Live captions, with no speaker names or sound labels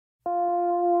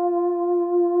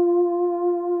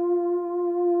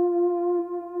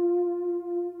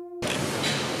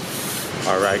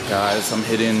Alright guys, I'm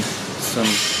hitting some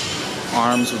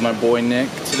arms with my boy Nick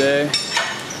today.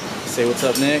 Say what's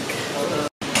up, Nick.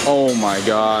 Oh my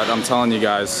god, I'm telling you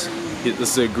guys,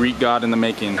 this is a Greek god in the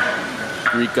making.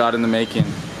 Greek god in the making.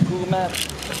 Google Maps.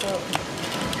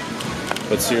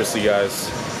 But seriously guys,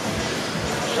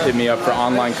 hit me up for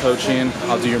online coaching.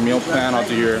 I'll do your meal plan, I'll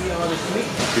do your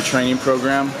training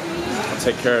program. I'll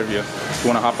take care of you. If you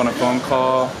want to hop on a phone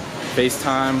call,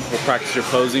 FaceTime, we'll practice your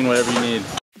posing, whatever you need.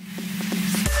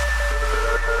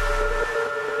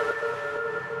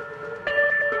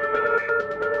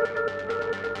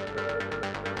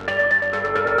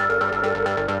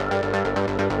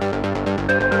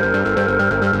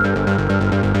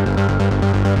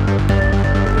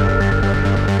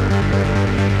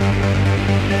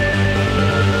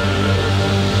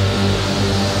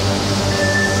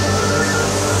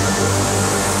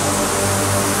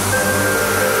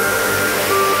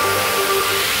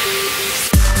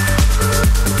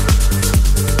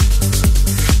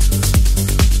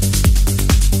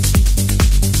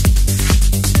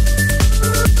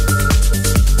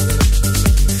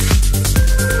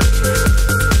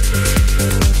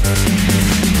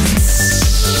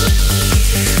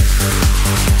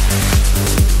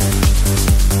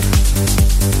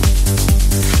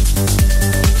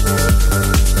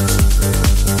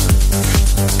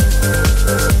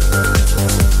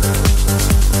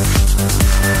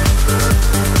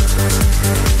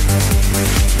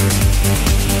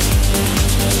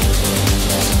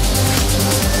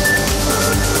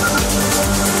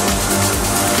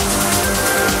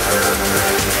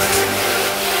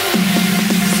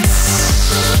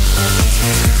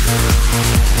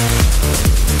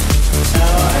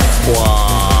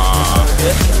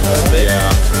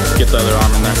 Yeah, get the other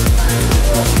arm in there.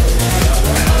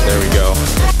 There we go.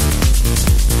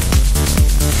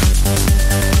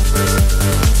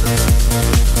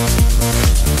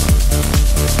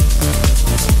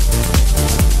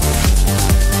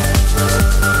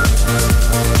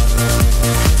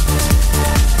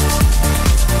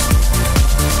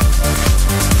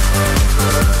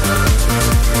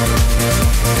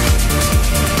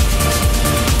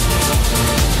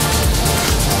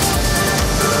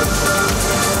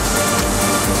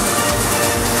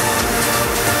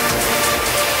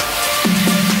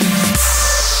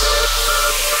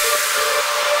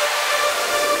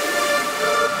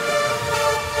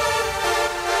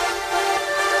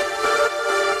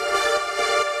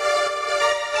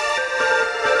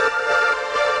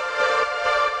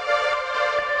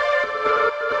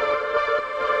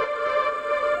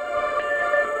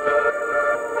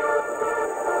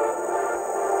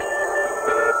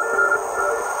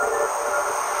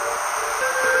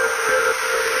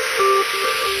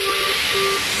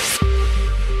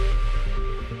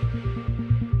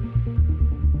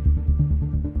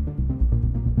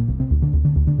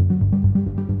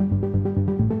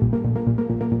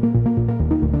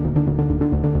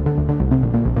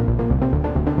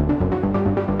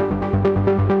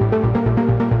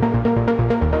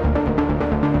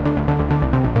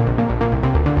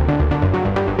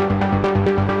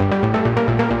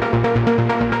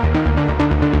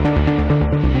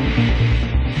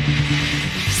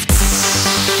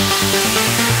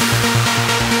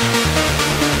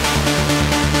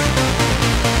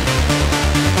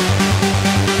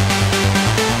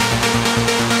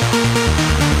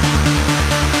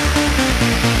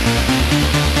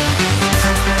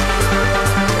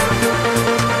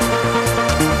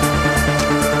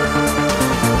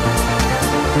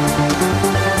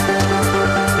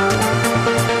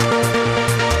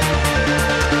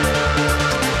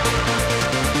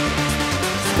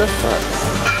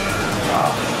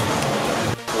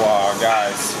 Wow,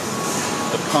 guys,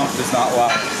 the pump is not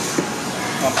loud.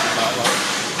 Pump is not loud.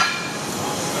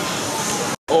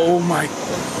 Oh my,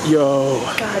 yo.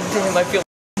 God damn, I feel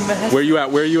mad. Where you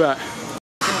at? Where you at?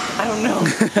 I don't know.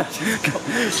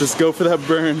 Just go for that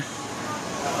burn.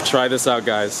 Try this out,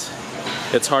 guys.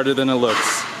 It's harder than it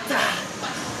looks.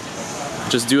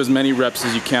 Just do as many reps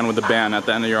as you can with the band at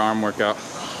the end of your arm workout.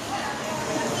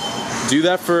 Do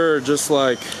that for just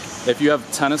like, if you have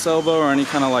tennis elbow or any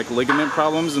kind of like ligament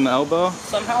problems in the elbow.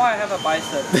 Somehow I have a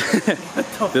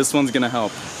bicep. This one's gonna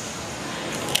help.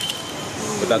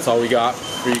 But that's all we got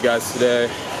for you guys today.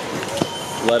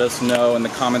 Let us know in the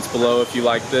comments below if you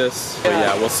like this. But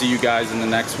yeah, we'll see you guys in the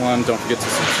next one. Don't forget to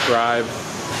subscribe,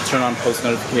 turn on post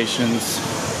notifications,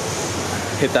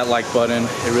 hit that like button.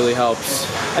 It really helps.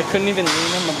 I couldn't even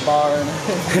lean on the bar.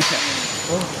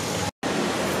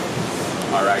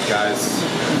 Alright guys,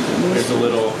 here's a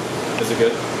little, is it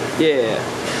good? Yeah.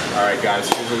 Alright guys,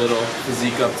 here's a little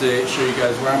physique update. Show you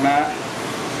guys where I'm at.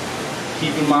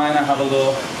 Keep in mind I have a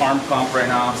little arm pump right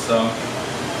now, so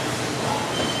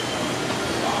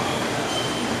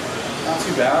not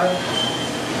too bad.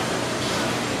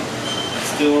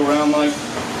 Still around like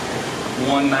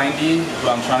 190, but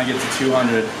I'm trying to get to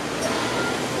 200.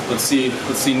 Let's see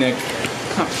Nick.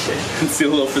 Oh shit. Let's see a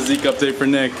little physique update for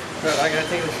Nick. Bro, I gotta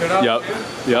take the shirt off.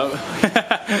 Yep.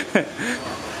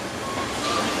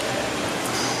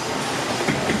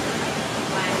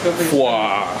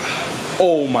 Wow.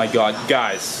 Oh my god,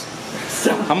 guys.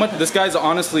 How much? This guy's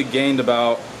honestly gained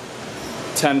about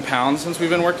 10 pounds since we've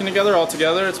been working together all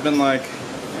together. It's been like...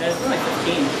 Yeah, it's been like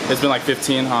 15. It's been like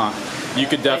 15, huh? You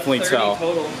could definitely like 30 tell.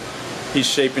 Total. He's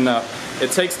shaping up. It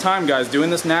takes time, guys.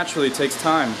 Doing this naturally takes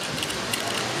time.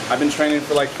 I've been training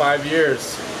for like 5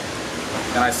 years,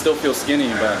 and I still feel skinny,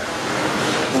 but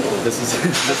this is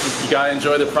you gotta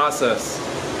enjoy the process.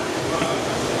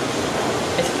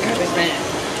 It's a garbage man.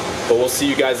 But we'll see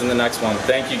you guys in the next one.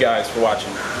 Thank you guys for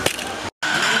watching.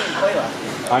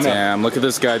 Damn, look at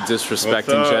this guy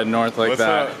disrespecting Jed North like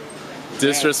that.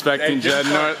 Disrespecting Jed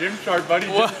North. Gym chart, buddy.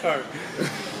 Gym chart.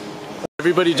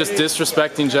 Everybody just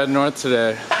disrespecting Jed North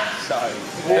today. Sorry.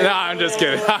 No, I'm just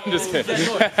kidding. I'm just kidding.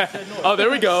 Oh, there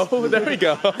we go. There we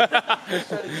go.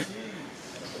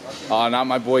 Oh, not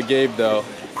my boy Gabe though.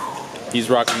 He's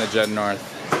rocking the Jed North.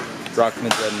 Rocking the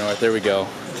Jed North. There we go.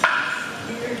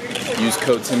 Use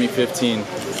code Timmy15.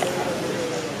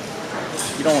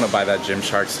 You don't want to buy that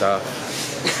Gymshark stuff.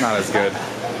 It's not as good.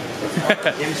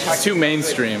 It's too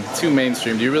mainstream. Too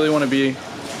mainstream. Do you really want to be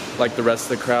like the rest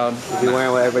of the crowd? Be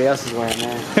wearing what everybody else is wearing,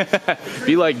 man.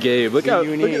 Be like Gabe. Look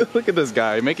at this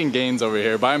guy making gains over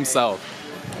here by himself.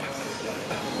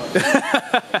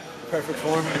 Perfect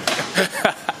form.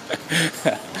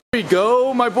 There we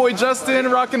go, my boy Justin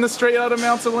rocking the straight out of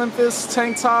Mount Olympus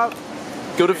tank top.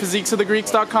 Go to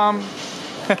physiquetothegreeks.com.